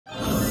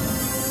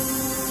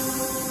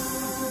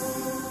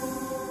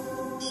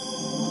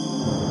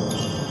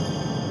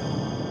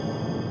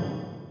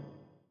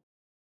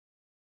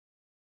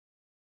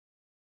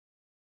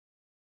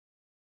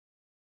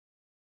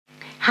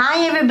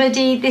Hi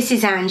everybody, this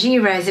is Angie,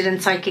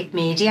 resident psychic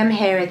medium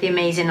here at the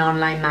amazing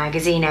online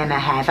magazine Emma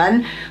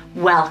Heaven.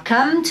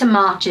 Welcome to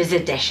March's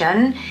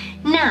edition.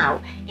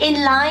 Now, in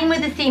line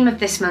with the theme of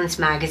this month's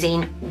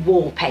magazine,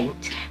 war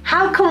paint,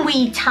 how can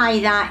we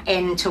tie that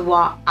into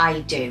what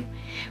I do?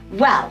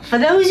 Well, for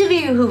those of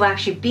you who've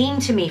actually been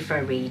to me for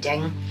a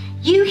reading,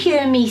 you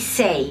hear me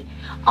say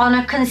on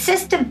a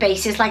consistent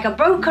basis, like a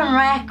broken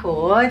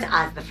record,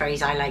 as the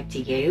phrase I like to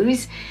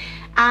use,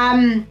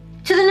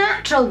 to the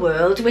natural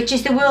world, which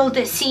is the world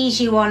that sees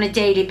you on a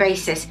daily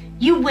basis,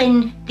 you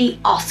win the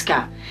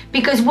Oscar.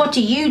 Because what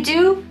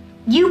do?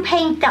 You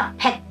paint that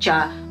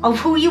picture of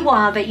who you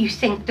are that you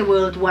think the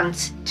world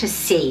wants to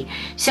see.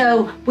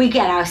 So we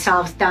get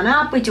ourselves done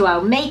up, we do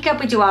our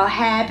makeup, we do our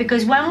hair,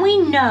 because when we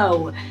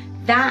know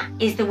that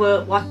is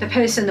what the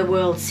person the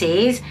world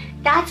sees,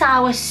 that's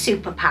our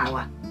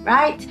superpower.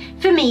 Right?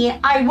 For me,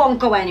 I won't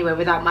go anywhere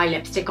without my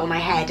lipstick or my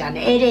hair done.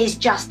 It is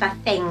just a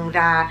thing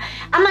that,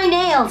 and my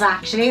nails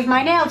actually, if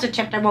my nails are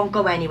chipped, I won't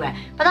go anywhere.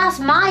 But that's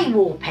my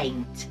war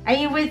paint. Are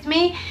you with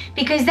me?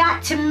 Because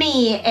that to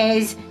me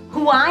is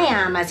who I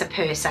am as a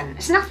person.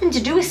 It's nothing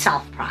to do with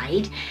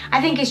self-pride.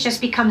 I think it just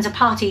becomes a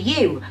part of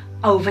you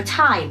over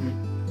time.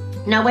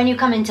 Now, when you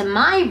come into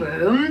my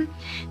room,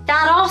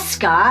 that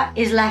Oscar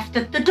is left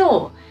at the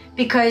door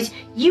because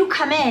you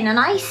come in and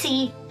I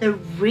see the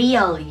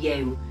real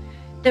you.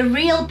 The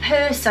real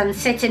person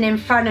sitting in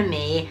front of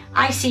me,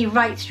 I see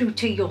right through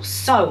to your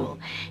soul.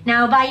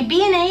 Now, by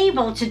being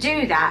able to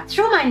do that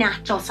through my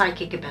natural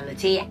psychic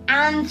ability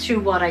and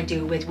through what I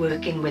do with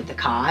working with the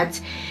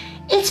cards,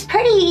 it's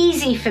pretty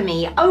easy for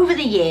me over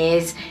the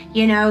years,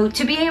 you know,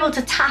 to be able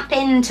to tap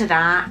into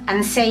that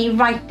and say,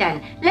 right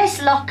then,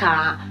 let's look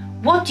at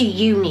what do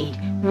you need?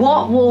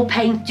 What war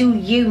paint do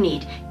you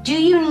need? Do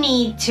you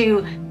need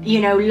to, you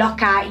know,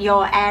 look at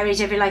your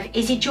areas of your life?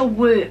 Is it your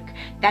work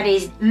that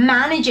is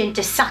managing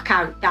to suck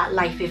out that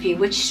life of you,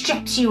 which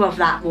strips you of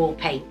that war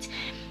paint?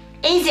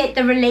 Is it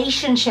the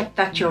relationship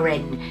that you're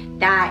in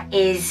that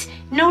is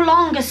no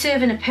longer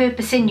serving a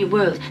purpose in your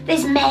world?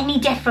 There's many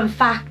different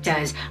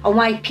factors on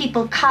why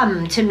people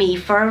come to me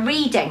for a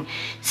reading.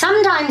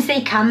 Sometimes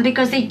they come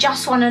because they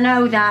just want to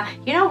know that,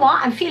 you know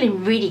what, I'm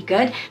feeling really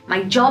good.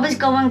 My job is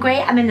going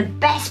great. I'm in the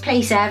best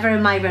place ever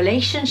in my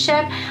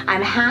relationship.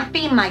 I'm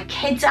happy. My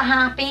kids are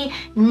happy.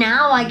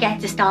 Now I get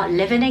to start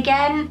living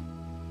again.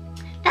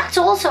 That's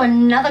also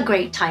another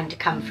great time to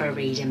come for a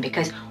reading,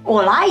 because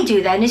all I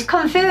do then is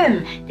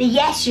confirm that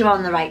yes, you're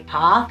on the right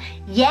path.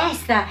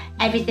 Yes, that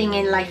everything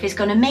in life is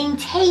going to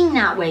maintain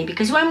that way,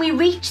 because when we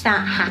reach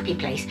that happy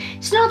place,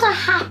 it's not a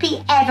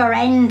happy ever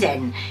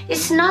ending.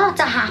 It's not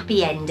a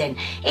happy ending.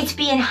 It's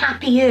being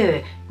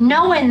happier,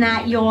 knowing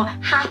that you're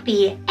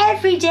happy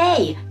every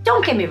day.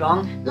 Don't get me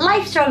wrong,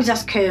 life throws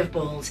us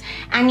curveballs.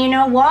 And you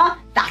know what?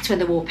 That's when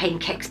the war paint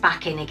kicks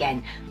back in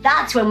again.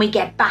 That's when we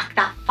get back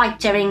that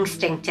fighter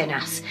instinct in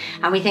us.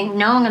 And we think,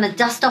 no, I'm going to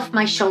dust off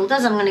my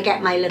shoulders. I'm going to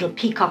get my little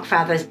peacock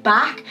feathers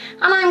back.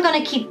 And I'm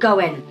going to keep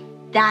going.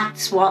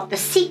 That's what the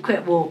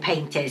secret war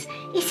paint is.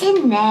 It's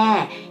in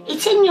there.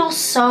 It's in your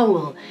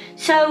soul.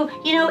 So,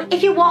 you know,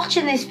 if you're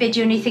watching this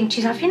video and you think to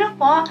yourself, you know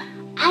what?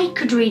 I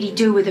could really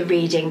do with a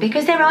reading,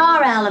 because there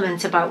are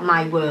elements about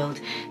my world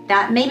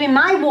that maybe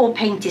my war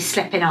paint is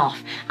slipping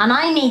off and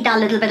I need that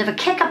little bit of a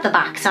kick up the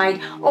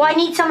backside, or I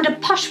need someone to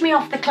push me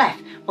off the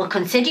cliff. Well,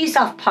 consider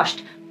yourself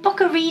pushed. Book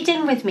a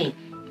reading with me.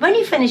 When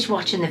you finish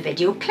watching the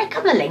video, click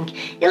on the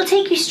link. It'll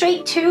take you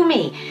straight to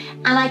me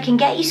and I can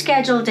get you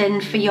scheduled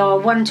in for your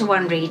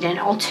one-to-one reading.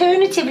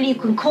 Alternatively, you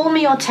can call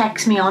me or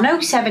text me on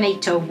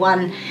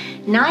 07801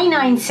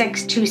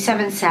 996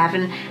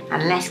 277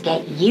 and let's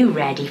get you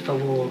ready for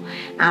war.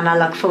 And I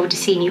look forward to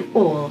seeing you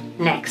all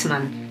next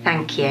month.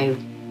 Thank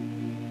you.